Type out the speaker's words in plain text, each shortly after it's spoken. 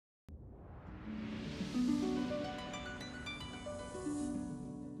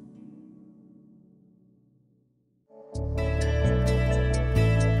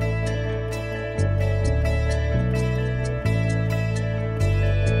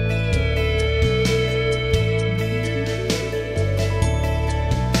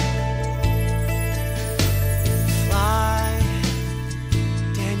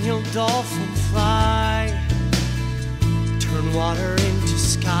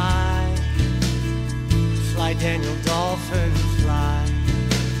Daniel Dolphin fly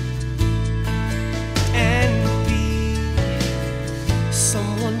and be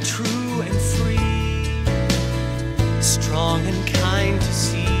someone true and free, strong and kind to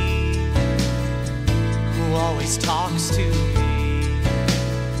see, who always talks to me.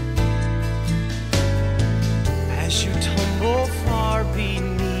 As you tumble far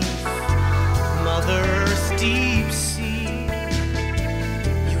beneath Mother Earth's deep sea,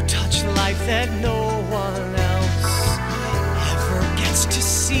 you touch life that no one else ever gets to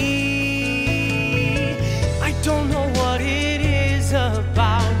see. I don't know what it is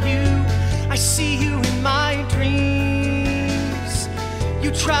about you, I see you in my dreams.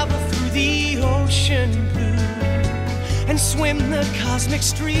 You travel through the ocean blue and swim the cosmic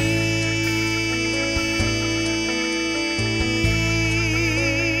streams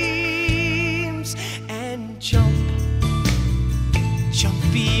and jump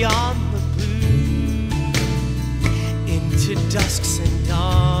beyond the blue into dusks and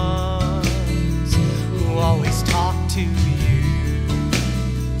dawns, who always talk to you.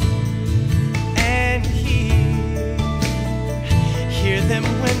 And hear them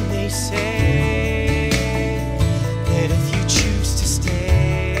when they say that if you choose to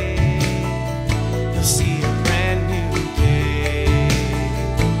stay, you'll see a brand new day.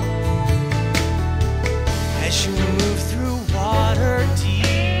 As you move through water deep,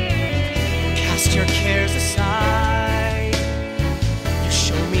 cast your cares aside, you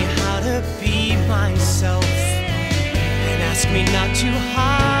show me how to be myself and ask me not to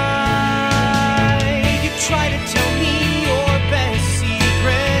hide.